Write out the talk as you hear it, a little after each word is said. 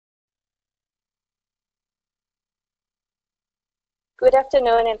Good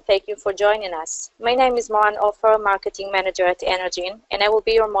afternoon and thank you for joining us. My name is Moran Offer, Marketing Manager at NRGene, and I will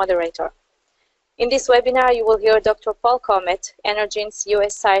be your moderator. In this webinar, you will hear Dr. Paul Comet, NRGene's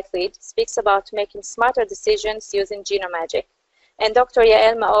US site lead, speaks about making smarter decisions using GenoMAGIC, and Dr.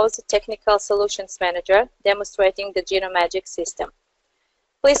 Yael Maoz, Technical Solutions Manager, demonstrating the GenoMAGIC system.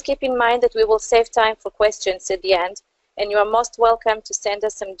 Please keep in mind that we will save time for questions at the end, and you are most welcome to send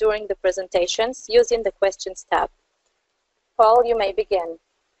us some during the presentations using the Questions tab. Paul, you may begin.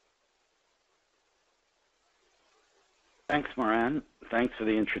 Thanks, Moran. Thanks for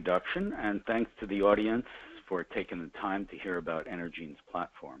the introduction, and thanks to the audience for taking the time to hear about NRGene's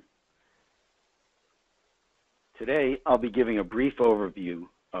platform. Today, I'll be giving a brief overview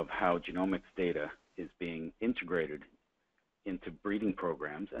of how genomics data is being integrated into breeding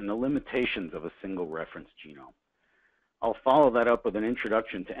programs and the limitations of a single reference genome. I'll follow that up with an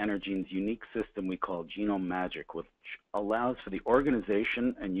introduction to NRGene's unique system we call GenoMAGIC, which allows for the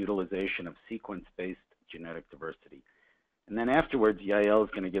organization and utilization of sequence-based genetic diversity. And then afterwards, Yael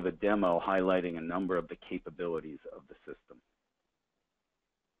is going to give a demo highlighting a number of the capabilities of the system.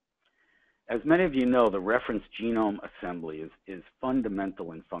 As many of you know, the reference genome assembly is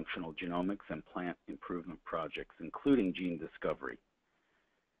fundamental in functional genomics and plant improvement projects, including gene discovery.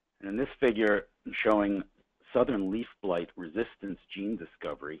 And in this figure, I'm showing southern leaf blight resistance gene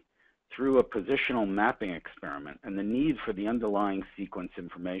discovery through a positional mapping experiment and the need for the underlying sequence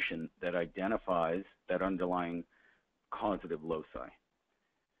information that identifies that underlying causative loci.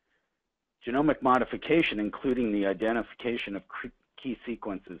 Genomic modification, including the identification of key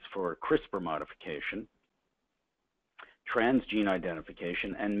sequences for CRISPR modification, transgene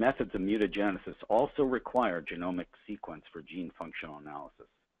identification, and methods of mutagenesis also require genomic sequence for gene functional analysis.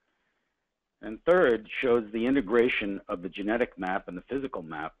 And third, shows the integration of the genetic map and the physical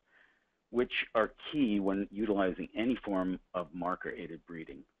map, which are key when utilizing any form of marker-aided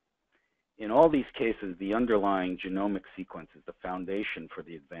breeding. In all these cases, the underlying genomic sequence is the foundation for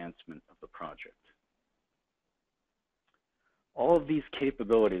the advancement of the project. All of these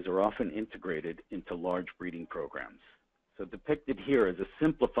capabilities are often integrated into large breeding programs. So depicted here is a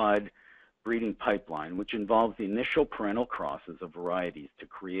simplified breeding pipeline, which involves the initial parental crosses of varieties to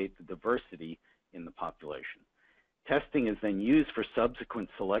create the diversity in the population. Testing is then used for subsequent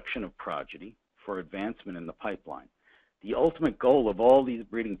selection of progeny for advancement in the pipeline. The ultimate goal of all these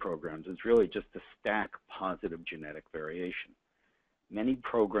breeding programs is really just to stack positive genetic variation. Many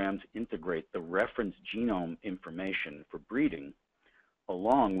programs integrate the reference genome information for breeding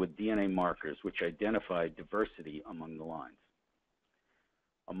along with DNA markers which identify diversity among the lines.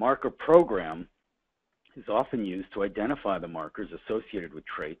 A marker program is often used to identify the markers associated with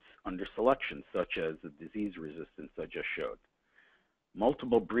traits under selection, such as the disease resistance I just showed.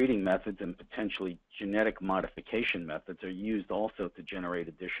 Multiple breeding methods and potentially genetic modification methods are used also to generate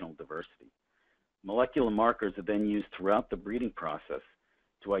additional diversity. Molecular markers are then used throughout the breeding process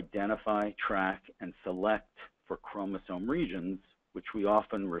to identify, track, and select for chromosome regions, which we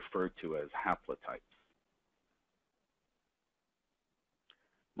often refer to as haplotypes.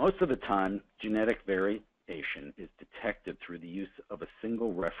 Most of the time, genetic variation is detected through the use of a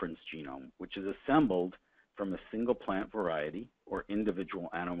single reference genome, which is assembled from a single plant variety or individual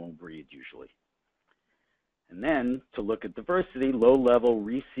animal breed usually. And then, to look at diversity, low-level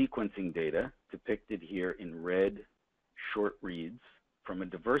resequencing data, depicted here in red short reads, from a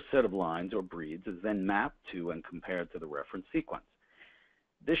diverse set of lines or breeds is then mapped to and compared to the reference sequence.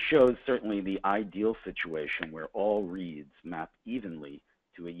 This shows certainly the ideal situation where all reads map evenly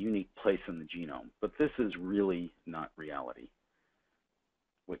to a unique place in the genome, but this is really not reality.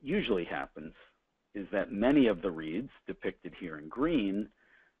 What usually happens is that many of the reads, depicted here in green,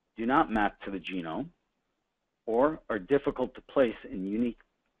 do not map to the genome or are difficult to place in unique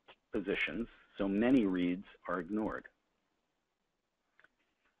positions, so many reads are ignored.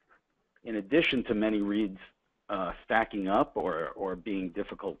 In addition to many reads stacking up or being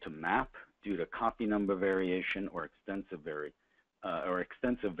difficult to map due to copy number variation or extensive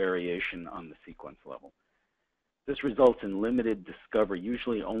variation on the sequence level. This results in limited discovery,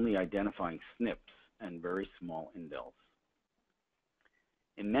 usually only identifying SNPs and very small indels.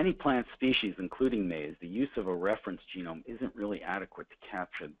 In many plant species, including maize, the use of a reference genome isn't really adequate to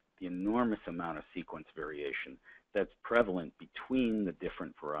capture the enormous amount of sequence variation that's prevalent between the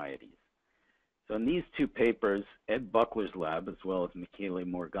different varieties. So in these two papers, Ed Buckler's lab as well as Michele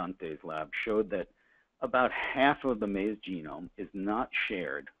Morgante's lab showed that about half of the maize genome is not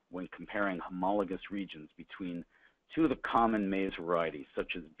shared when comparing homologous regions between two of the common maize varieties,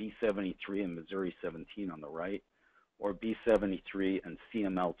 such as B73 and Missouri 17 on the right, or B73 and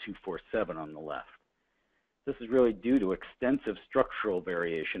CML 247 on the left. This is really due to extensive structural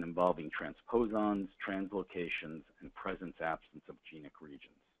variation involving transposons, translocations, and presence-absence of genic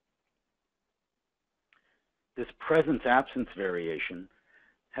regions. This presence-absence variation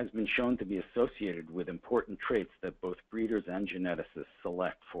has been shown to be associated with important traits that both breeders and geneticists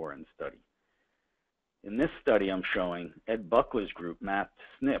select for and study. In this study I'm showing, Ed Buckler's group mapped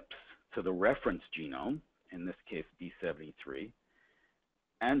SNPs to the reference genome, in this case B73,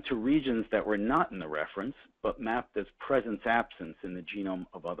 and to regions that were not in the reference, but mapped as presence-absence in the genome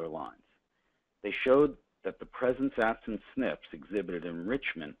of other lines. They showed that the presence-absence SNPs exhibited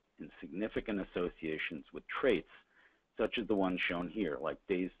enrichment in significant associations with traits such as the ones shown here, like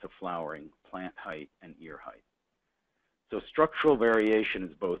days to flowering, plant height, and ear height. So structural variation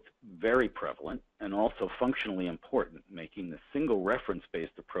is both very prevalent and also functionally important, making the single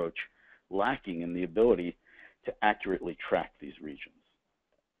reference-based approach lacking in the ability to accurately track these regions.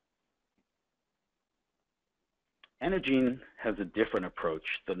 NRGene has a different approach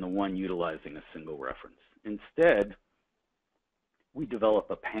than the one utilizing a single reference. Instead, we develop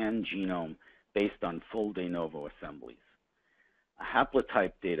a pan-genome based on full de novo assemblies. A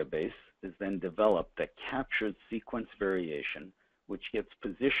haplotype database is then developed that captures sequence variation, which gets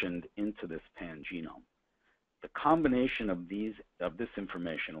positioned into this pan-genome. The combination of this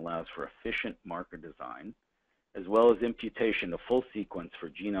information allows for efficient marker design, as well as imputation of full sequence for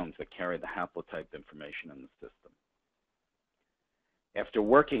genomes that carry the haplotype information in the system. After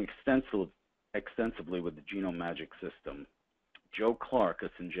working extensively with the GenoMAGIC system, Joe Clark, a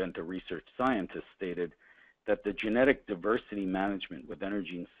Syngenta research scientist, stated that the genetic diversity management with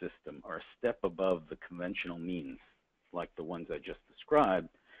NRGene's system are a step above the conventional means, like the ones I just described,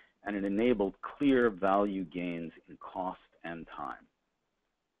 and it enabled clear value gains in cost and time.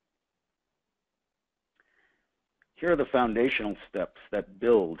 Here are the foundational steps that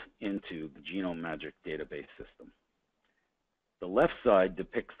build into the GenoMAGIC database system. The left side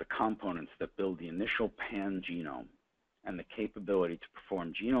depicts the components that build the initial pan-genome and the capability to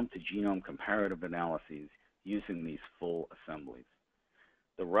perform genome-to-genome comparative analyses using these full assemblies.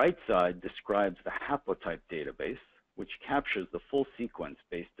 The right side describes the haplotype database, which captures the full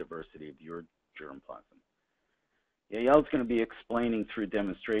sequence-based diversity of your germplasm. Yael's going to be explaining through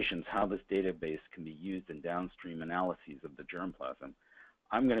demonstrations how this database can be used in downstream analyses of the germplasm.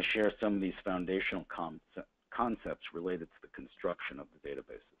 I'm going to share some of these foundational concepts related to the construction of the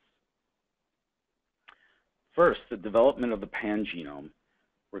databases. First, the development of the pan-genome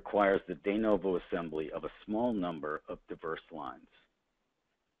requires the de novo assembly of a small number of diverse lines.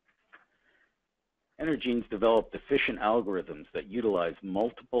 NRGene's developed efficient algorithms that utilize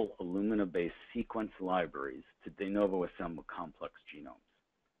multiple Illumina-based sequence libraries to de novo assemble complex genomes.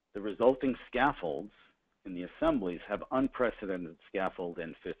 The resulting scaffolds in the assemblies have unprecedented scaffold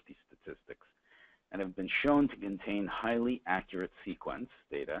N50 statistics and have been shown to contain highly accurate sequence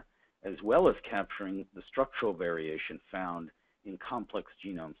data, as well as capturing the structural variation found in complex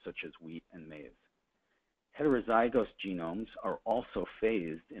genomes such as wheat and maize. Heterozygous genomes are also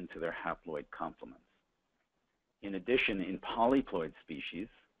phased into their haploid complements. In addition, in polyploid species,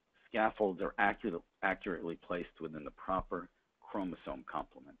 scaffolds are accurately placed within the proper chromosome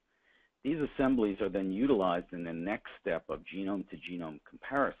complement. These assemblies are then utilized in the next step of genome-to-genome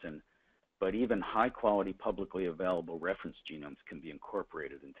comparison, but even high-quality publicly available reference genomes can be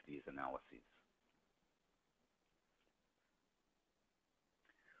incorporated into these analyses.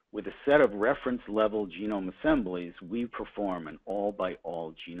 With a set of reference-level genome assemblies, we perform an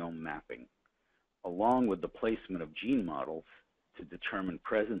all-by-all genome mapping, along with the placement of gene models to determine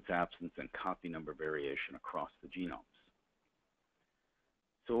presence, absence, and copy number variation across the genomes.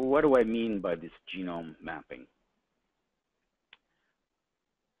 So what do I mean by this genome mapping?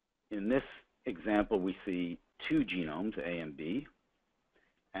 In this example, we see two genomes, A and B,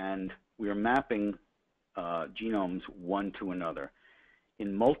 and we are mapping genomes one to another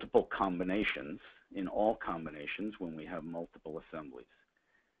in multiple combinations, in all combinations when we have multiple assemblies.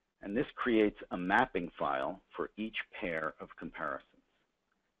 And this creates a mapping file for each pair of comparisons.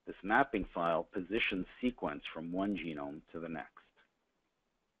 This mapping file positions sequence from one genome to the next.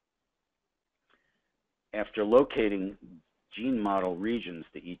 After locating gene model regions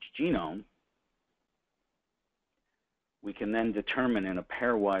to each genome, we can then determine in a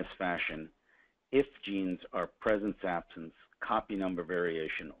pairwise fashion if genes are presence, absence, copy number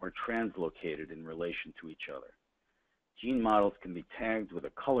variation, or translocated in relation to each other. Gene models can be tagged with a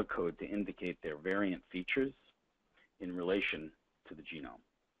color code to indicate their variant features in relation to the genome.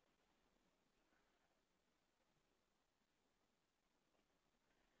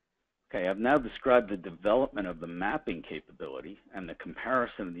 Okay, I've now described the development of the mapping capability and the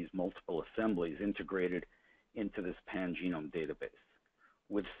comparison of these multiple assemblies integrated into this pangenome database.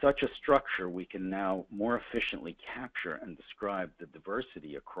 With such a structure, we can now more efficiently capture and describe the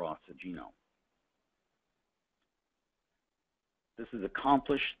diversity across a genome. This is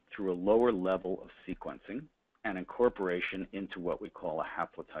accomplished through a lower level of sequencing and incorporation into what we call a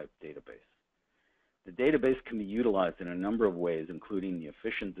haplotype database. The database can be utilized in a number of ways, including the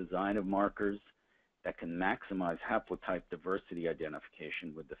efficient design of markers that can maximize haplotype diversity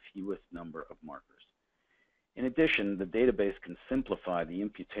identification with the fewest number of markers. In addition, the database can simplify the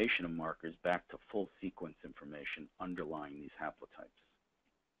imputation of markers back to full sequence information underlying these haplotypes.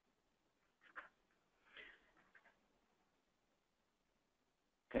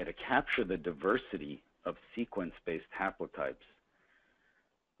 Okay, to capture the diversity of sequence-based haplotypes,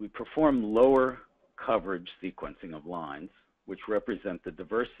 we perform lower coverage sequencing of lines, which represent the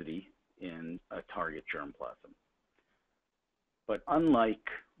diversity in a target germplasm. But unlike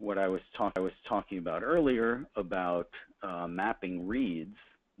what I was talking about earlier about mapping reads,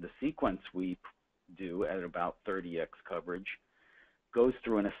 the sequence we do at about 30x coverage goes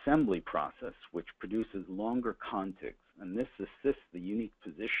through an assembly process which produces longer contigs, and this assists the unique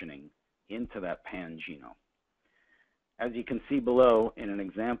positioning into that pangenome. As you can see below, in an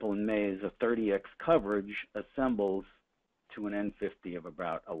example in maize, a 30x coverage assembles to an N50 of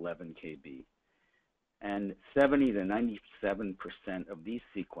about 11 kb. And 70 to 97% of these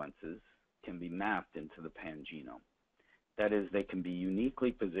sequences can be mapped into the pangenome. That is, they can be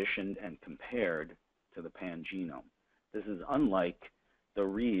uniquely positioned and compared to the pangenome. This is unlike the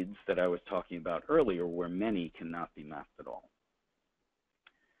reads that I was talking about earlier, where many cannot be mapped at all.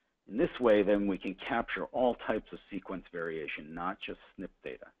 In this way, then, we can capture all types of sequence variation, not just SNP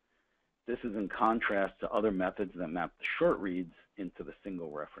data. This is in contrast to other methods that map the short reads into the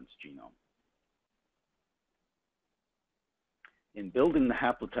single reference genome. In building the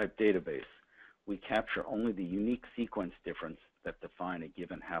haplotype database, we capture only the unique sequence difference that define a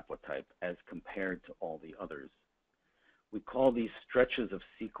given haplotype as compared to all the others. We call these stretches of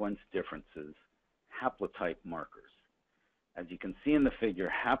sequence differences haplotype markers. As you can see in the figure,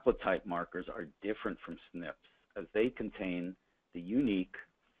 haplotype markers are different from SNPs as they contain the unique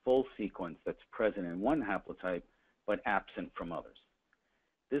full sequence that's present in one haplotype but absent from others.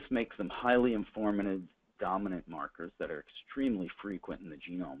 This makes them highly informative dominant markers that are extremely frequent in the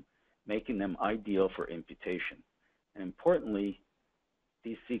genome, making them ideal for imputation. And importantly,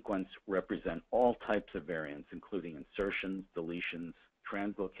 these sequences represent all types of variants, including insertions, deletions,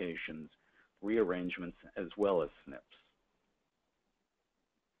 translocations, rearrangements, as well as SNPs.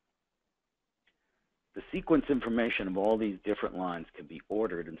 The sequence information of all these different lines can be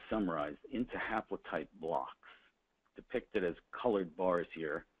ordered and summarized into haplotype blocks, depicted as colored bars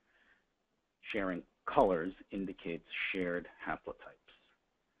here. Sharing colors indicates shared haplotypes.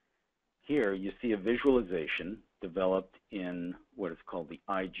 Here you see a visualization developed in what is called the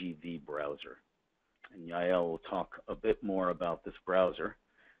IGV browser. And Yael will talk a bit more about this browser.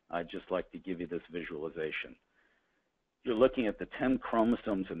 I'd just like to give you this visualization. You're looking at the 10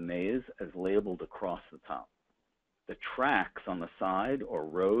 chromosomes in maize as labeled across the top. The tracks on the side, or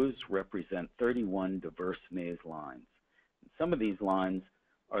rows, represent 31 diverse maize lines. And some of these lines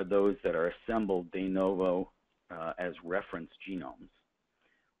are those that are assembled de novo as reference genomes,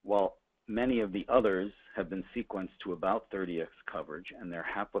 while many of the others have been sequenced to about 30x coverage and their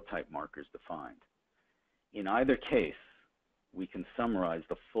haplotype markers defined. In either case, we can summarize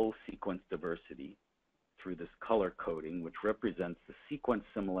the full sequence diversity through this color coding, which represents the sequence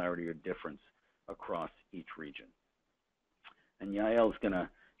similarity or difference across each region. And Yael is going to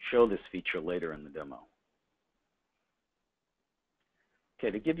show this feature later in the demo.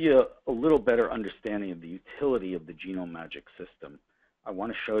 Okay, to give you a little better understanding of the utility of the GenoMAGIC system, I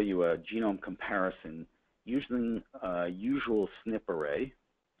want to show you a genome comparison using a usual SNP array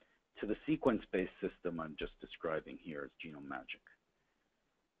to the sequence-based system I'm just describing here as GenoMAGIC.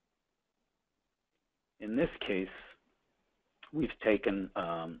 In this case, we've taken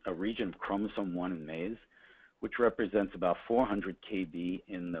a region of chromosome 1 in maize, which represents about 400 kb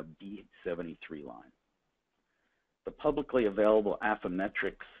in the B73 line. The publicly available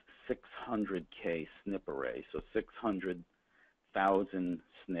Affymetrix 600K SNP array, so 600,000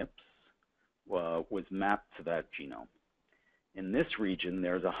 SNPs, was mapped to that genome. In this region,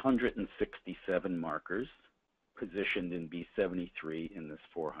 there's 167 markers positioned in B73 in this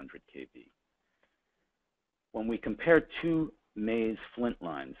 400 kb. When we compare two maize flint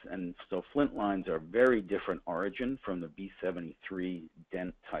lines, and so flint lines are very different origin from the B73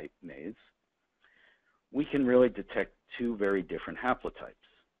 dent type maize, we can really detect two very different haplotypes.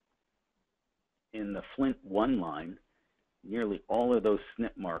 In the flint 1 line, nearly all of those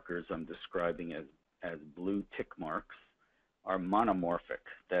SNP markers I'm describing as as blue tick marks are monomorphic.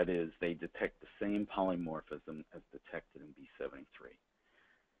 That is, they detect the same polymorphism as detected in B73.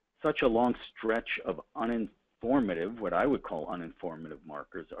 Such a long stretch of uninformative, what I would call uninformative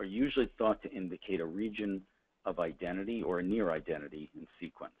markers, are usually thought to indicate a region of identity or a near identity in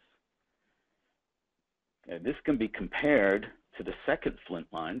sequence. This can be compared to the second Flint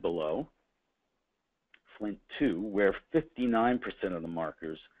line below, Flint 2, where 59% of the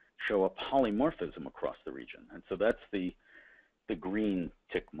markers show a polymorphism across the region. And so that's the green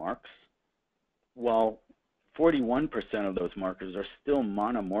tick marks, while 41% of those markers are still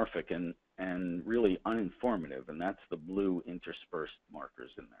monomorphic and really uninformative, and that's the blue interspersed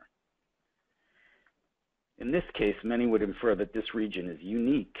markers in there. In this case, many would infer that this region is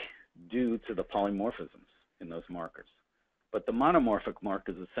unique due to the polymorphisms in those markers. But the monomorphic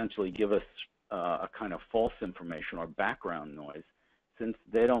markers essentially give us a kind of false information or background noise, since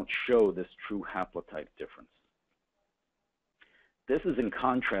they don't show this true haplotype difference. This is in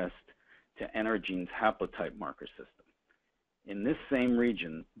contrast to NRGene's haplotype marker system. In this same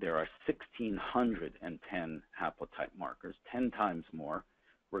region, there are 1,610 haplotype markers, 10 times more,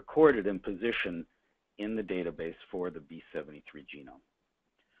 recorded in position in the database for the B73 genome.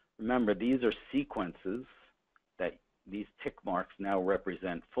 Remember, these are sequences that these tick marks now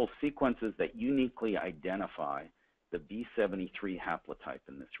represent full sequences that uniquely identify the B73 haplotype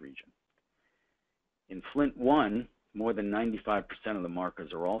in this region. In Flint 1, more than 95% of the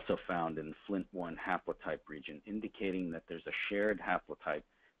markers are also found in the Flint 1 haplotype region, indicating that there's a shared haplotype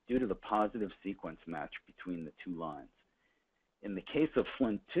due to the positive sequence match between the two lines. In the case of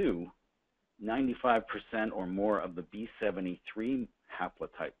Flint 2, 95% or more of the B73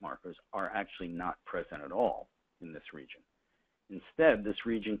 haplotype markers are actually not present at all in this region. Instead, this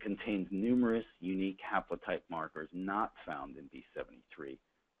region contains numerous unique haplotype markers not found in B73,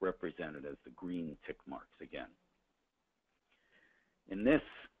 represented as the green tick marks again. In this,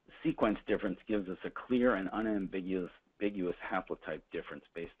 sequence difference gives us a clear and unambiguous haplotype difference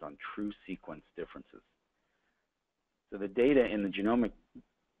based on true sequence differences. So the data in the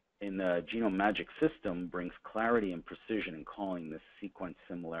GenoMAGIC system brings clarity and precision in calling this sequence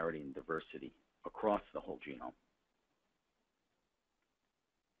similarity and diversity across the whole genome.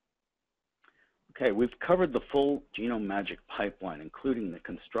 Okay, we've covered the full GenoMAGIC pipeline, including the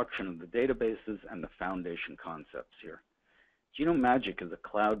construction of the databases and the foundation concepts here. GenoMAGIC is a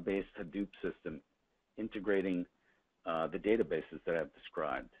cloud-based Hadoop system integrating the databases that I've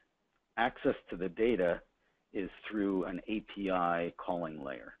described. Access to the data is through an API calling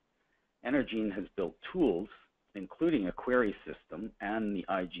layer. NRGene has built tools, including a query system and the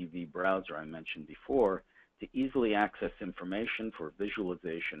IGV browser I mentioned before, to easily access information for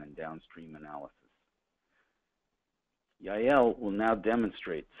visualization and downstream analysis. Yael will now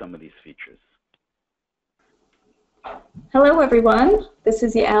demonstrate some of these features. Hello, everyone. This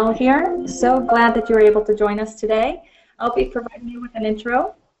is Yael here. So glad that you're able to join us today. I'll be providing you with an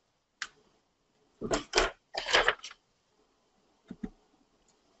intro.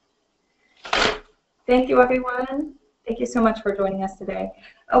 Thank you, everyone. Thank you so much for joining us today.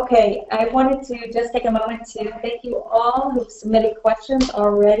 Okay, I wanted to just take a moment to thank you all who've submitted questions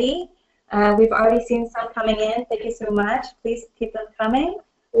already. We've already seen some coming in. Thank you so much. Please keep them coming.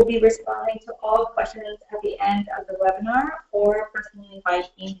 We'll be responding to all questions at the end of the webinar or personally by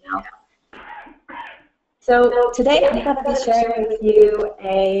email. So today I'm going to be sharing with you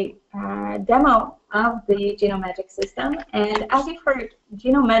a demo of the GenoMAGIC system. And as you've heard,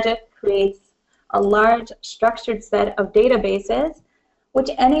 GenoMAGIC creates a large structured set of databases which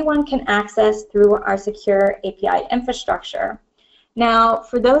anyone can access through our secure API infrastructure. Now,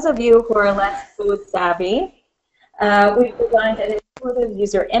 for those of you who are less code savvy, we've designed an intuitive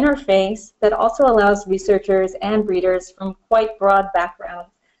user interface that also allows researchers and breeders from quite broad backgrounds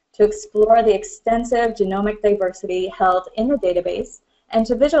to explore the extensive genomic diversity held in the database and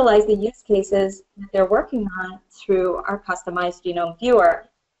to visualize the use cases that they're working on through our customized genome viewer.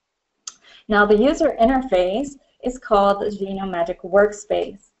 Now, the user interface is called the GenoMAGIC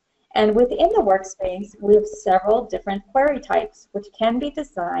Workspace. And within the workspace, we have several different query types which can be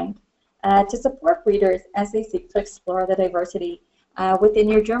designed to support breeders as they seek to explore the diversity within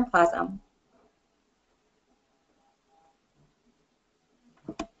your germplasm.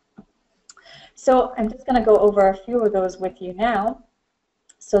 So I'm just going to go over a few of those with you now.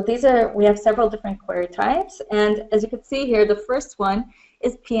 So we have several different query types, and as you can see here, the first one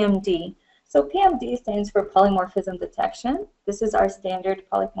is PMD. So PMD stands for polymorphism detection. This is our standard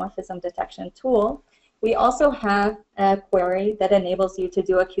polymorphism detection tool. We also have a query that enables you to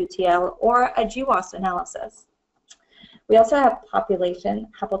do a QTL or a GWAS analysis. We also have population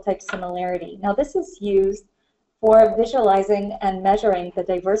haplotype similarity. Now this is used for visualizing and measuring the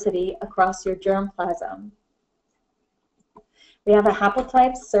diversity across your germplasm. We have a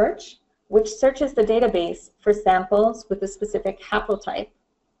haplotype search, which searches the database for samples with a specific haplotype.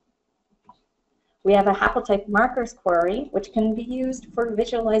 We have a haplotype markers query, which can be used for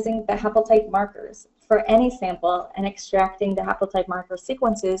visualizing the haplotype markers for any sample and extracting the haplotype marker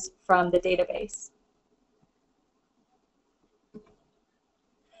sequences from the database.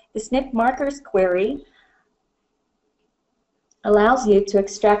 The SNP markers query allows you to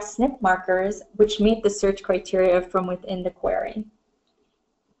extract SNP markers which meet the search criteria from within the query.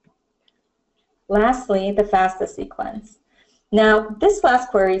 Lastly, the FASTA sequence. Now, this last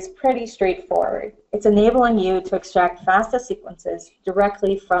query is pretty straightforward. It's enabling you to extract FASTA sequences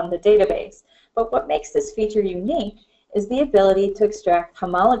directly from the database. But what makes this feature unique is the ability to extract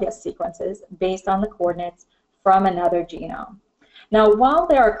homologous sequences based on the coordinates from another genome. Now, while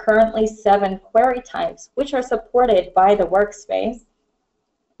there are currently 7 query types which are supported by the workspace,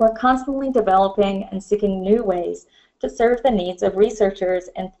 we're constantly developing and seeking new ways to serve the needs of researchers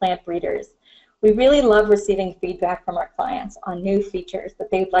and plant breeders. We really love receiving feedback from our clients on new features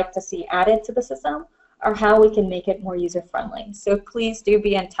that they'd like to see added to the system or how we can make it more user-friendly. So please do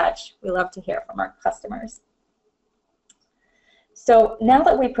be in touch. We love to hear from our customers. So now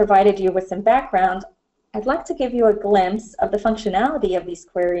that we provided you with some background, I'd like to give you a glimpse of the functionality of these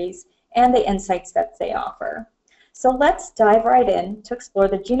queries and the insights that they offer. So let's dive right in to explore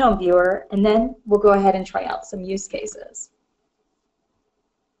the Genome Viewer, and then we'll go ahead and try out some use cases.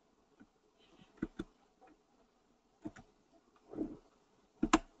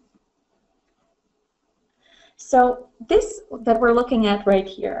 So this that we're looking at right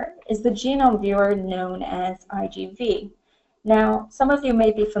here is the Genome Viewer known as IGV. Now, some of you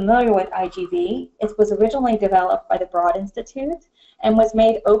may be familiar with IGV. It was originally developed by the Broad Institute and was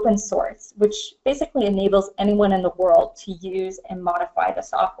made open source, which basically enables anyone in the world to use and modify the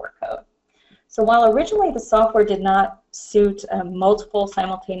software code. So while originally the software did not suit multiple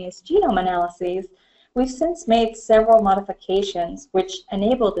simultaneous genome analyses, we've since made several modifications which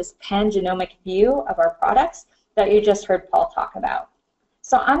enable this pangenomic view of our products that you just heard Paul talk about.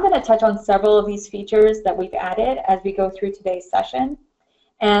 So I'm going to touch on several of these features that we've added as we go through today's session.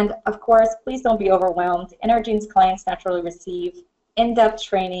 And of course, please don't be overwhelmed. NRGene's clients naturally receive in-depth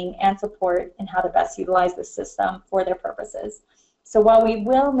training and support in how to best utilize the system for their purposes. So while we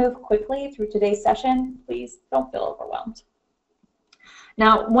will move quickly through today's session, please don't feel overwhelmed.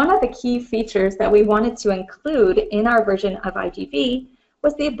 Now, one of the key features that we wanted to include in our version of IGV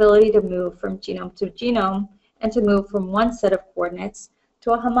was the ability to move from genome to genome and to move from one set of coordinates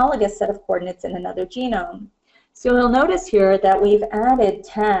to a homologous set of coordinates in another genome. So you'll notice here that we've added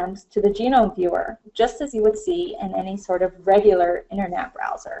tabs to the Genome Viewer, just as you would see in any sort of regular internet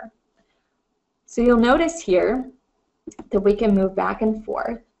browser. So you'll notice here that we can move back and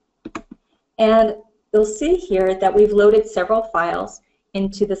forth, and you'll see here that we've loaded several files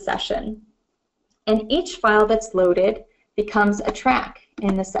into the session. And each file that's loaded becomes a track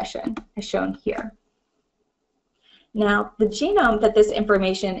in the session, as shown here. Now, the genome that this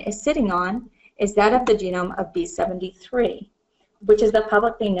information is sitting on is that of the genome of B73, which is the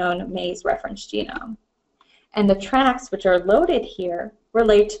publicly known maize reference genome. And the tracks which are loaded here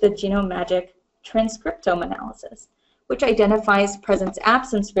relate to the GenoMAGIC transcriptome analysis, which identifies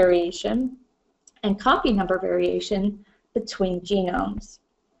presence-absence variation and copy number variation between genomes.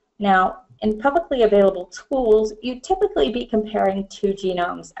 Now, in publicly available tools, you'd typically be comparing 2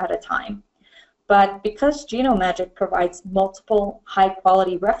 genomes at a time. But because GenoMAGIC provides multiple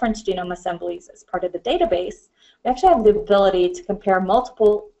high-quality reference genome assemblies as part of the database, we actually have the ability to compare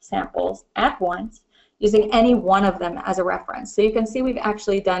multiple samples at once using any one of them as a reference. So you can see we've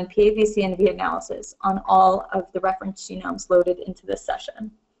actually done PAVCNV analysis on all of the reference genomes loaded into this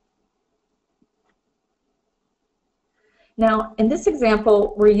session. Now, in this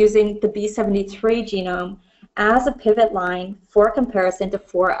example, we're using the B73 genome as a pivot line for comparison to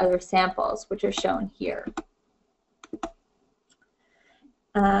 4 other samples, which are shown here.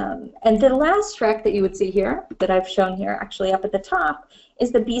 And the last track that you would see here, that I've shown here actually up at the top,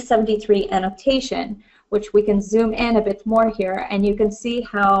 is the B73 annotation, which we can zoom in a bit more here, and you can see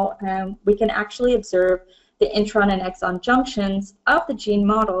how we can actually observe the intron and exon junctions of the gene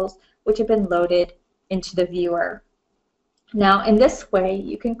models which have been loaded into the viewer. Now, in this way,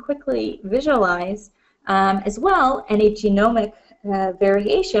 you can quickly visualize as well any genomic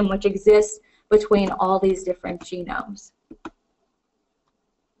variation which exists between all these different genomes,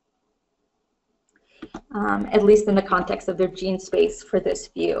 at least in the context of their gene space for this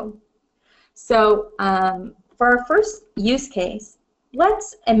view. So for our first use case,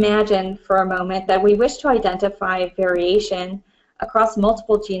 let's imagine for a moment that we wish to identify variation across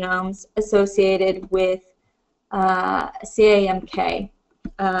multiple genomes associated with CAMK,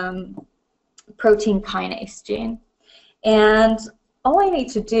 protein kinase gene. And all I need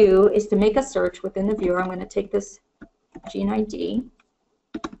to do is to make a search within the viewer. I'm going to take this gene ID,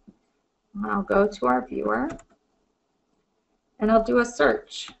 and I'll go to our viewer, and I'll do a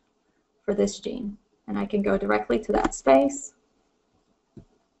search for this gene. And I can go directly to that space.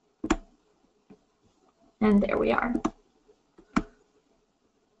 And there we are.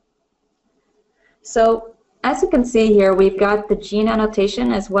 So as you can see here, we've got the gene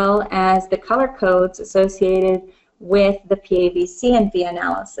annotation as well as the color codes associated with the PAV-CNV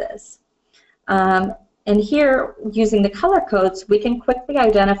analysis. And here, using the color codes, we can quickly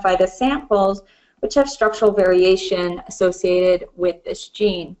identify the samples which have structural variation associated with this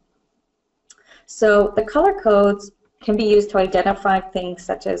gene. So the color codes can be used to identify things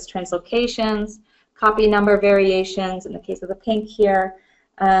such as translocations, copy number variations, in the case of the pink here,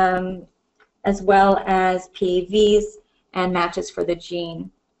 as well as PAVs and matches for the gene,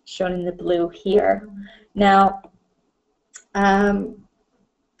 shown in the blue here. Now, a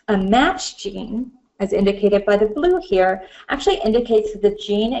matched gene, as indicated by the blue here, actually indicates that the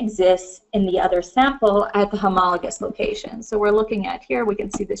gene exists in the other sample at the homologous location. So we're looking at here, we can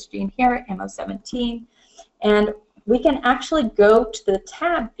see this gene here, MO17, and we can actually go to the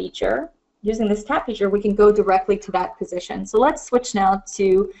tab feature. Using this tab feature, we can go directly to that position. So let's switch now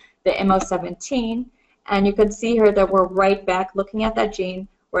to the MO17, and you can see here that we're right back looking at that gene.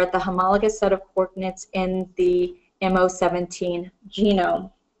 We're at the homologous set of coordinates in the MO17 genome.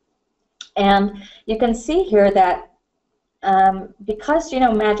 And you can see here that because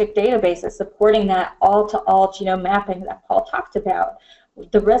GenoMAGIC database is supporting that all-to-all genome mapping that Paul talked about,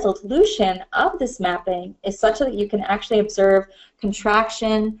 the resolution of this mapping is such that you can actually observe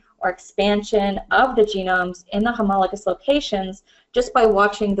contraction or expansion of the genomes in the homologous locations just by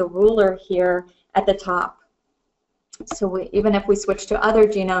watching the ruler here at the top. So even if we switch to other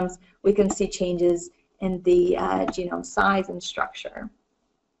genomes, we can see changes in the genome size and structure.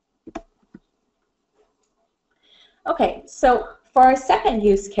 Okay, so for our second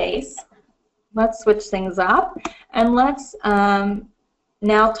use case, let's switch things up, and let's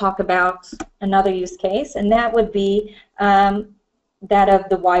now talk about another use case, and that would be that of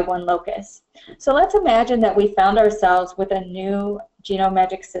the Y1 locus. So let's imagine that we found ourselves with a new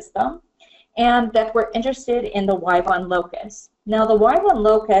GenoMAGIC system and that we're interested in the Y1 locus. Now the Y1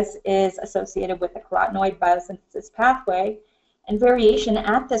 locus is associated with the carotenoid biosynthesis pathway, and variation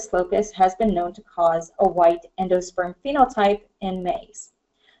at this locus has been known to cause a white endosperm phenotype in maize.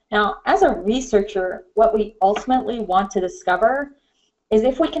 Now, as a researcher, what we ultimately want to discover is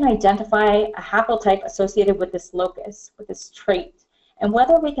if we can identify a haplotype associated with this locus, with this trait, and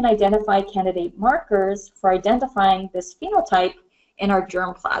whether we can identify candidate markers for identifying this phenotype in our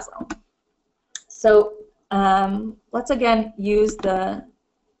germplasm. So let's again use the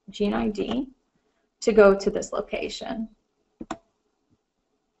gene ID to go to this location.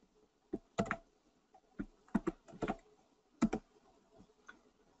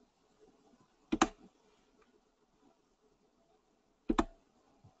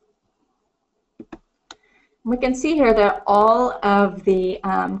 We can see here that all of the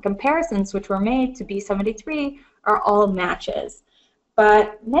comparisons which were made to B73 are all matches.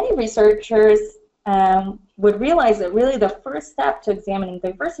 But many researchers would realize that really the first step to examining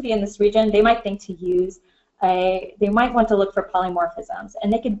diversity in this region, they might think to use they might want to look for polymorphisms.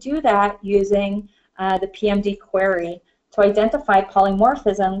 And they could do that using the PMD query to identify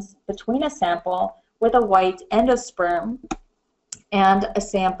polymorphisms between a sample with a white endosperm and a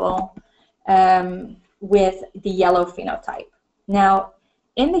sample with the yellow phenotype. Now,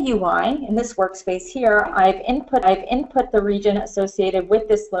 in the UI, in this workspace here, I've input the region associated with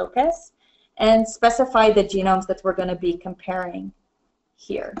this locus and specified the genomes that we're going to be comparing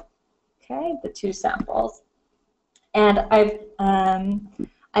here. Okay, the two samples. And I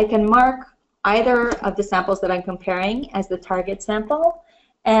can mark either of the samples that I'm comparing as the target sample,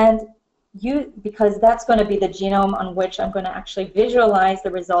 and because that's going to be the genome on which I'm going to actually visualize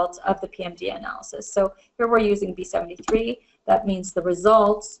the results of the PMD analysis. So here we're using B73. That means the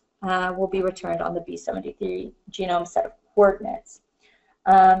results will be returned on the B73 genome set of coordinates.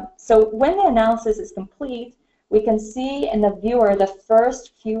 So when the analysis is complete, we can see in the viewer the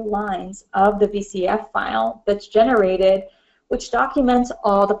first few lines of the VCF file that's generated, which documents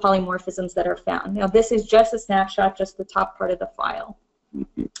all the polymorphisms that are found. Now this is just a snapshot, just the top part of the file.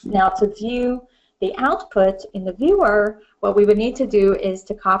 Now to view the output in the viewer, what we would need to do is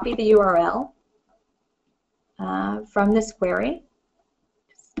to copy the URL from this query,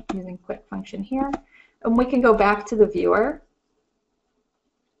 just using quick function here, and we can go back to the viewer,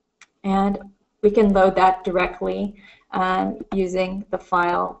 and we can load that directly using the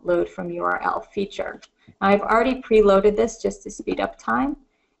file load from URL feature. Now, I've already preloaded this just to speed up time,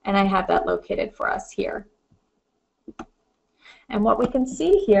 and I have that located for us here. And what we can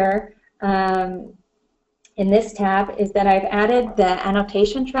see here in this tab is that I've added the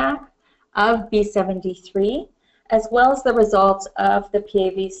annotation track of B73, as well as the results of the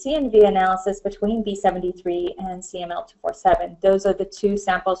PAV-CNV analysis between B73 and CML247. Those are the two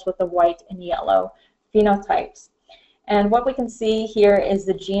samples with the white and yellow phenotypes. And what we can see here is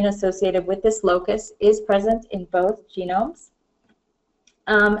the gene associated with this locus is present in both genomes.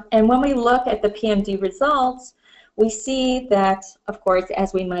 And when we look at the PMD results, we see that, of course,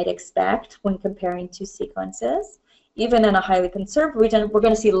 as we might expect when comparing two sequences, even in a highly conserved region, we're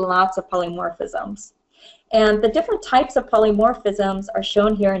going to see lots of polymorphisms. And the different types of polymorphisms are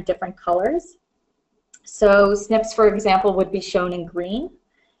shown here in different colors. So SNPs, for example, would be shown in green.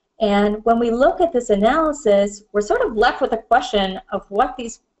 And when we look at this analysis, we're sort of left with a question of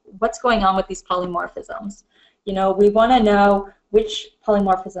what's going on with these polymorphisms. You know, we want to know which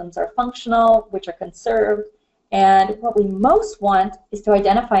polymorphisms are functional, which are conserved, and what we most want is to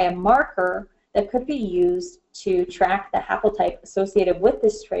identify a marker that could be used to track the haplotype associated with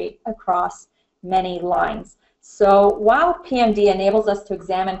this trait across many lines. So while PMD enables us to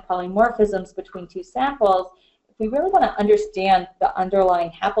examine polymorphisms between two samples, if we really want to understand the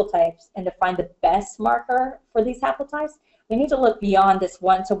underlying haplotypes and to find the best marker for these haplotypes, we need to look beyond this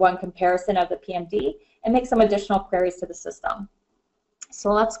one-to-one comparison of the PMD and make some additional queries to the system.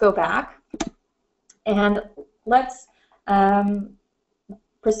 So let's go back and let's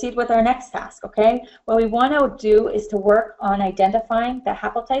proceed with our next task, okay? What we want to do is to work on identifying the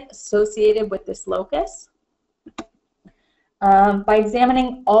haplotype associated with this locus by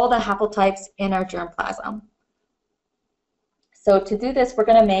examining all the haplotypes in our germplasm. So to do this, we're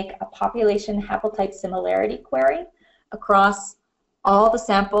going to make a population haplotype similarity query across all the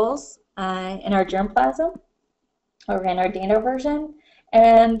samples in our germplasm or in our data version.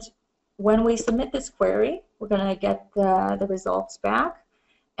 And when we submit this query, we're going to get the results back.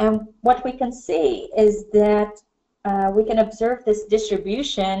 And what we can see is that we can observe this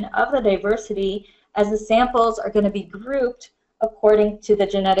distribution of the diversity as the samples are going to be grouped according to the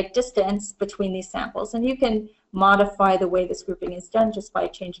genetic distance between these samples. And you can modify the way this grouping is done just by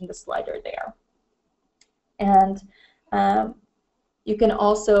changing the slider there. And you can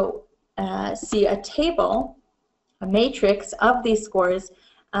also see a table, a matrix of these scores,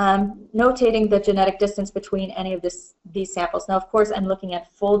 notating the genetic distance between any of these samples. Now, of course, I'm looking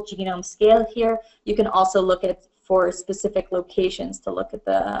at full genome scale here. You can also look at for specific locations to look at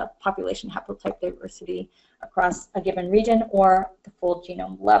the population haplotype diversity across a given region or the full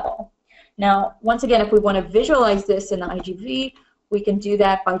genome level. Now, once again, if we want to visualize this in the IGV, we can do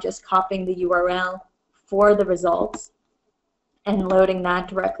that by just copying the URL for the results and loading that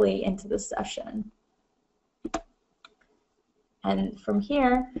directly into the session. And from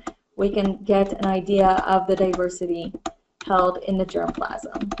here, we can get an idea of the diversity held in the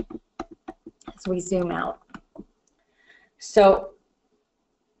germplasm as we zoom out. So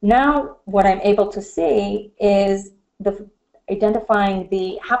now what I'm able to see is identifying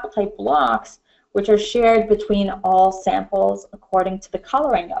the haplotype blocks which are shared between all samples according to the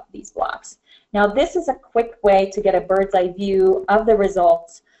coloring of these blocks. Now this is a quick way to get a bird's eye view of the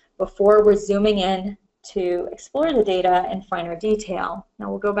results before we're zooming in to explore the data in finer detail. Now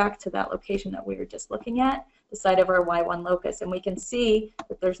we'll go back to that location that we were just looking at, the site of our Y1 locus, and we can see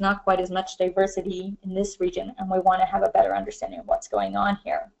that there's not quite as much diversity in this region, and we want to have a better understanding of what's going on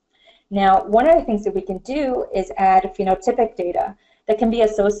here. Now, one of the things that we can do is add phenotypic data that can be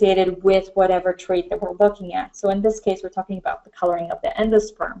associated with whatever trait that we're looking at. So in this case, we're talking about the coloring of the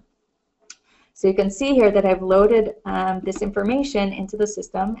endosperm. So you can see here that I've loaded this information into the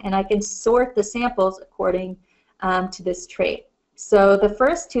system, and I can sort the samples according to this trait. So the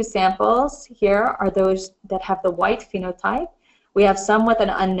first two samples here are those that have the white phenotype. We have some with an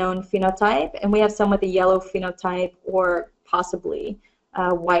unknown phenotype, and we have some with a yellow phenotype or possibly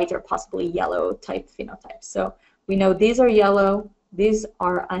white or possibly yellow type phenotype. So we know these are yellow, these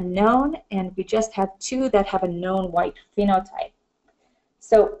are unknown, and we just have two that have a known white phenotype.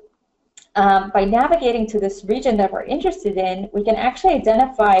 So by navigating to this region that we're interested in, we can actually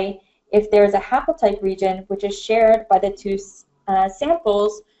identify if there's a haplotype region which is shared by the two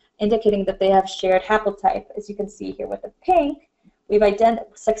samples, indicating that they have shared haplotype. As you can see here with the pink, we've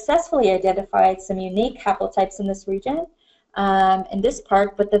successfully identified some unique haplotypes in this region, in this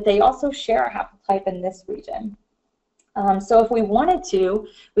part, but that they also share a haplotype in this region. So if we wanted to,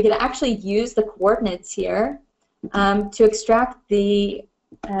 we could actually use the coordinates here to extract the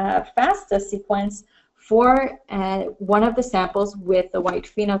FASTA sequence for one of the samples with the white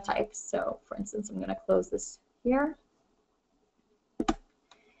phenotype. So for instance, I'm going to close this here.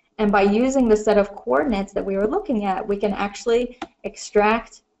 And by using the set of coordinates that we were looking at, we can actually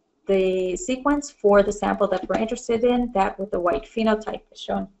extract the sequence for the sample that we're interested in, that with the white phenotype is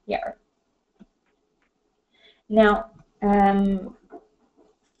shown here. Now,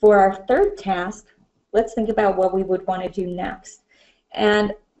 for our third task, let's think about what we would want to do next.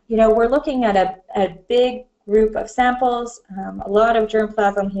 And, you know, we're looking at a big group of samples, a lot of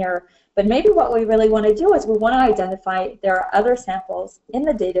germplasm here, but maybe what we really want to do is we want to identify there are other samples in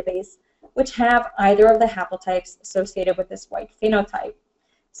the database which have either of the haplotypes associated with this white phenotype.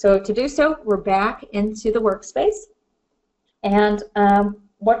 So to do so, we're back into the workspace, and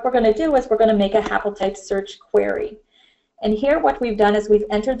what we're going to do is we're going to make a haplotype search query. And here what we've done is we've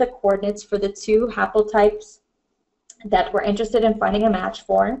entered the coordinates for the two haplotypes that we're interested in finding a match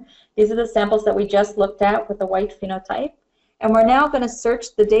for. These are the samples that we just looked at with the white phenotype. And we're now going to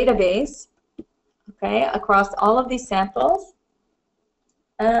search the database, okay, across all of these samples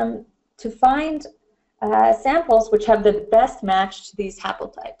to find samples which have the best match to these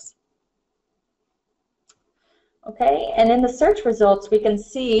haplotypes. Okay, and in the search results we can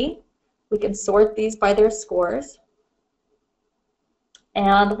see, we can sort these by their scores.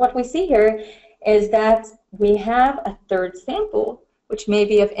 And what we see here is that we have a third sample which may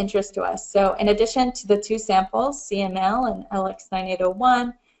be of interest to us. So in addition to the two samples, CML and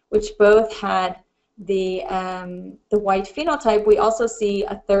LX9801, which both had the white phenotype, we also see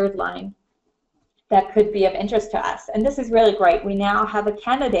a third line that could be of interest to us. And this is really great. We now have a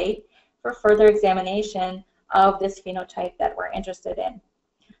candidate for further examination of this phenotype that we're interested in.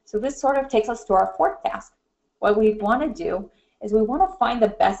 So this sort of takes us to our fourth task. What we want to do is we want to find the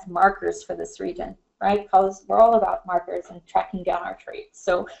best markers for this region, right? Because we're all about markers and tracking down our traits.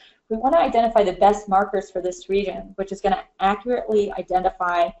 So we want to identify the best markers for this region, which is going to accurately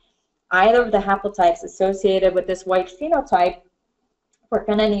identify either of the haplotypes associated with this white phenotype. We're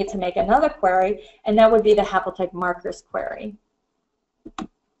going to need to make another query, and that would be the haplotype markers query.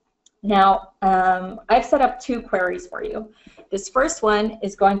 Now, I've set up two queries for you. This first one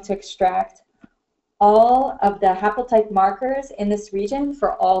is going to extract all of the haplotype markers in this region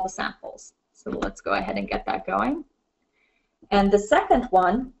for all the samples. So let's go ahead and get that going. And the second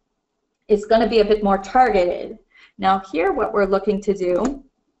one is going to be a bit more targeted. Now here what we're looking to do,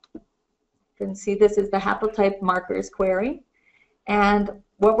 you can see this is the haplotype markers query. And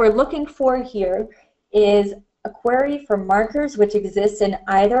what we're looking for here is a query for markers which exist in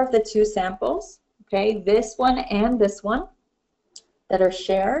either of the two samples, okay, this one and this one, that are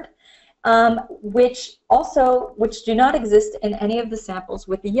shared, which do not exist in any of the samples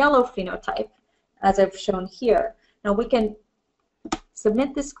with the yellow phenotype, as I've shown here. Now we can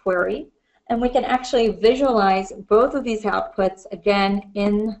submit this query, and we can actually visualize both of these outputs again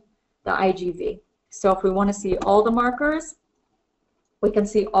in the IGV. So if we want to see all the markers, we can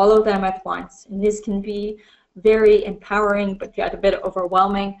see all of them at once. And this can be very empowering, but yet a bit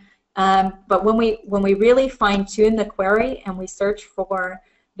overwhelming. But when we really fine-tune the query and we search for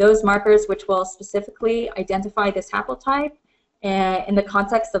those markers which will specifically identify this haplotype in the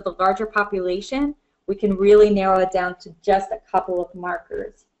context of the larger population, we can really narrow it down to just a couple of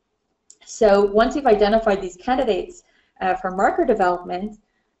markers. So once you've identified these candidates for marker development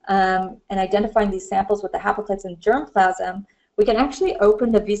and identifying these samples with the haplotypes in germplasm, we can actually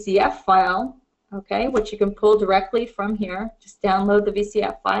open the VCF file, okay, which you can pull directly from here. Just download the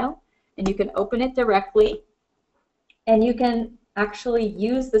VCF file, and you can open it directly, and you can actually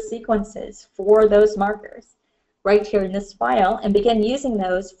use the sequences for those markers right here in this file and begin using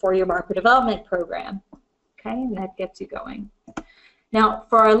those for your marker development program. Okay, and that gets you going. Now,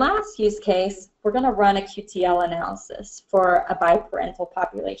 for our last use case, we're going to run a QTL analysis for a biparental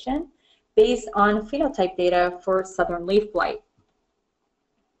population based on phenotype data for southern leaf blight.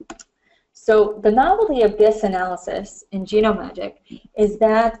 So the novelty of this analysis in GenoMAGIC is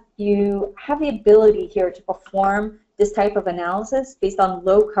that you have the ability here to perform this type of analysis based on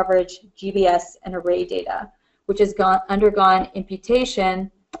low coverage GBS and array data, which has undergone imputation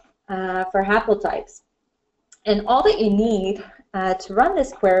for haplotypes. And all that you need to run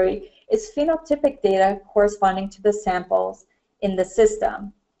this query is phenotypic data corresponding to the samples in the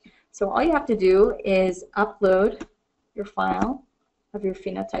system. So all you have to do is upload your file of your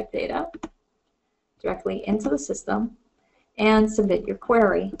phenotype data directly into the system and submit your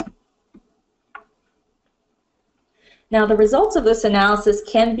query. Now, the results of this analysis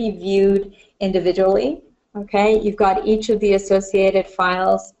can be viewed individually. Okay, you've got each of the associated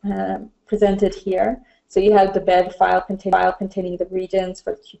files presented here. So you have the bed file containing the regions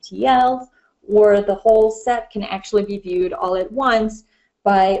for QTLs, or the whole set can actually be viewed all at once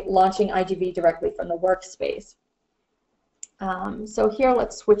by launching IGV directly from the workspace. So here,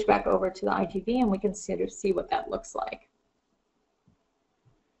 let's switch back over to the IGV, and we can see what that looks like.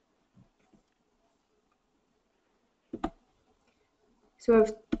 So we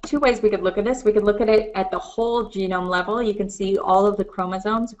have two ways we could look at this. We could look at it at the whole genome level. You can see all of the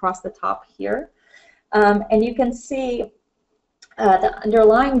chromosomes across the top here. And you can see the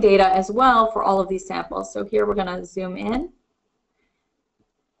underlying data as well for all of these samples. So here we're going to zoom in.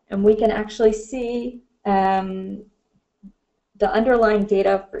 And we can actually see the underlying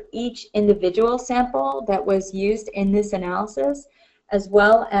data for each individual sample that was used in this analysis, as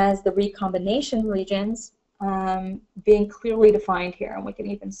well as the recombination regions being clearly defined here. And we can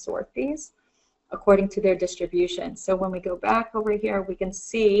even sort these according to their distribution. So when we go back over here, we can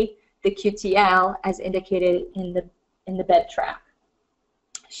see the QTL as indicated in the bed track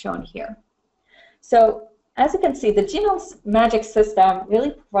shown here. So as you can see, the GenoMAGIC system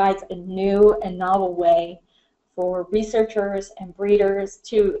really provides a new and novel way for researchers and breeders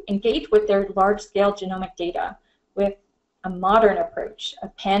to engage with their large-scale genomic data with a modern approach, a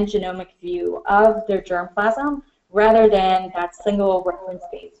pangenomic view of their germplasm rather than that single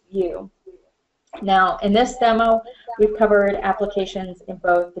reference-based view. Now, in this demo, we've covered applications in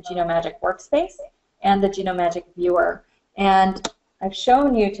both the GenoMAGIC workspace and the GenoMAGIC viewer. And I've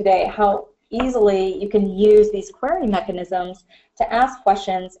shown you today how easily you can use these query mechanisms to ask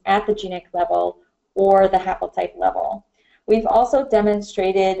questions at the genic level or the haplotype level. We've also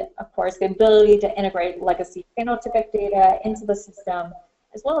demonstrated, of course, the ability to integrate legacy phenotypic data into the system,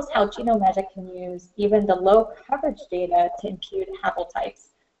 as well as how GenoMAGIC can use even the low coverage data to impute haplotypes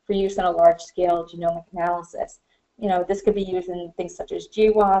for use in a large-scale genomic analysis. You know, this could be used in things such as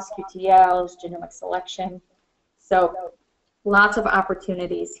GWAS, QTLs, genomic selection. So lots of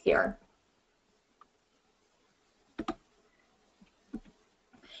opportunities here.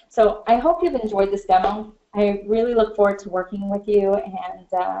 So I hope you've enjoyed this demo. I really look forward to working with you, and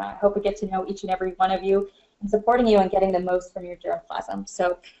I hope we get to know each and every one of you and supporting you and getting the most from your germplasm.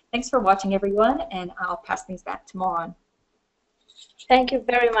 So thanks for watching, everyone, and I'll pass things back to Mohan. Thank you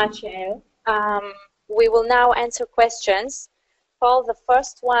very much, Yael. We will now answer questions. Paul, the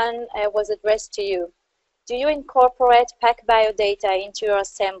first one was addressed to you. Do you incorporate PacBio data into your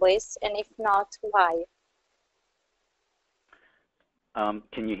assemblies, and if not, why?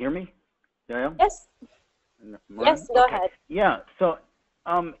 Can you hear me, Yael? Yes. Yes, go ahead. Yeah, so,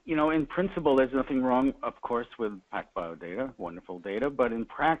 you know, in principle, there's nothing wrong, of course, with PacBio data, wonderful data, but in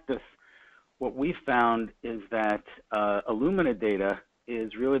practice, what we found is that Illumina data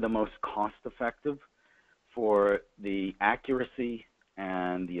is really the most cost-effective for the accuracy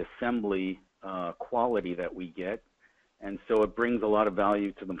and the assembly quality that we get, and so it brings a lot of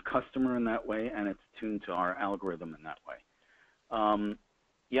value to the customer in that way, and it's tuned to our algorithm in that way.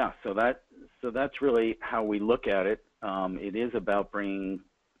 Yeah, so that's really how we look at it. It is about bringing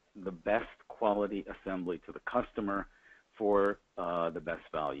the best quality assembly to the customer for the best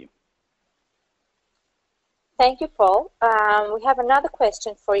value. Thank you, Paul. We have another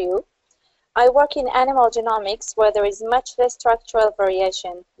question for you. I work in animal genomics where there is much less structural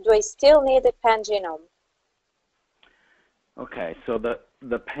variation. Do I still need a pangenome? Okay, so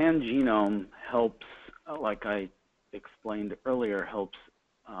the pangenome helps, like I explained earlier, helps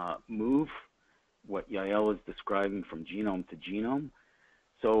move what Yael is describing from genome to genome.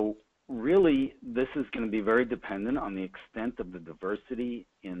 So really, this is going to be very dependent on the extent of the diversity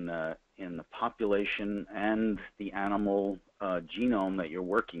in the population and the animal genome that you're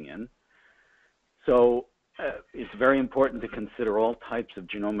working in. So it's very important to consider all types of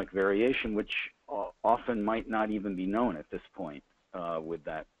genomic variation, which often might not even be known at this point with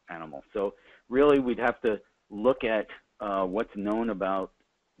that animal. So really, we'd have to look at what's known about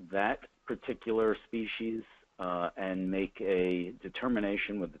that particular species and make a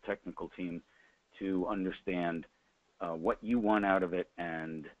determination with the technical team to understand what you want out of it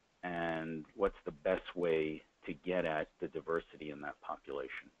and what's the best way to get at the diversity in that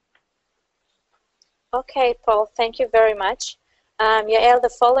population. Okay, Paul, thank you very much. Yael, the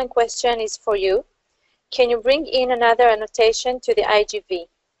following question is for you. Can you bring in another annotation to the IGV?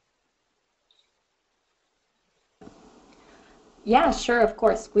 Yeah, sure, of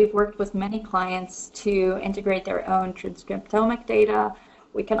course. We've worked with many clients to integrate their own transcriptomic data.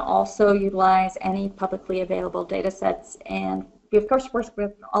 We can also utilize any publicly available data sets, and we of course work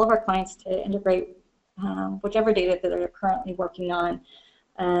with all of our clients to integrate whichever data that they're currently working on.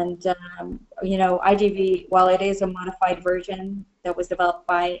 And, you know, IGV, while it is a modified version that was developed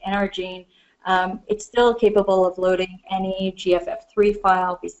by NRGene, it's still capable of loading any GFF3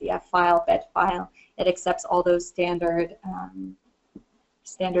 file, BCF file, BED file. It accepts all those standardly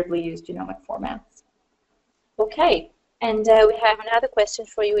used genomic formats. Okay, and we have another question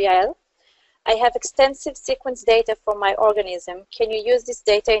for you, Yael. I have extensive sequence data for my organism. Can you use this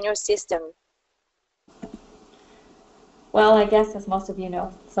data in your system? Well, I guess, as most of you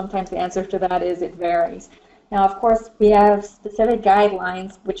know, sometimes the answer to that is it varies. Now, of course, we have specific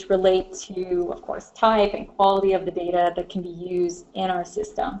guidelines which relate to, of course, type and quality of the data that can be used in our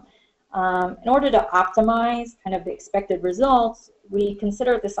system. In order to optimize kind of the expected results, we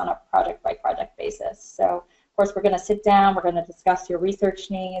consider this on a project-by-project basis. So, of course, we're going to sit down, we're going to discuss your research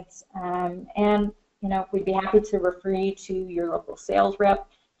needs, and, you know, we'd be happy to refer you to your local sales rep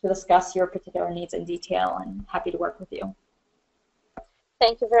to discuss your particular needs in detail, and happy to work with you.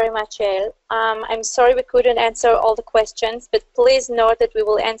 Thank you very much, Yael. I'm sorry we couldn't answer all the questions, but please note that we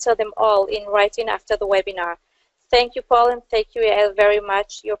will answer them all in writing after the webinar. Thank you, Paul, and thank you, Yael, very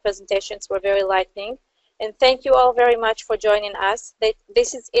much. Your presentations were very enlightening. And thank you all very much for joining us.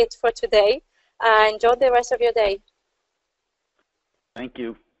 This is it for today. Enjoy the rest of your day. Thank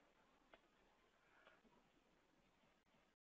you.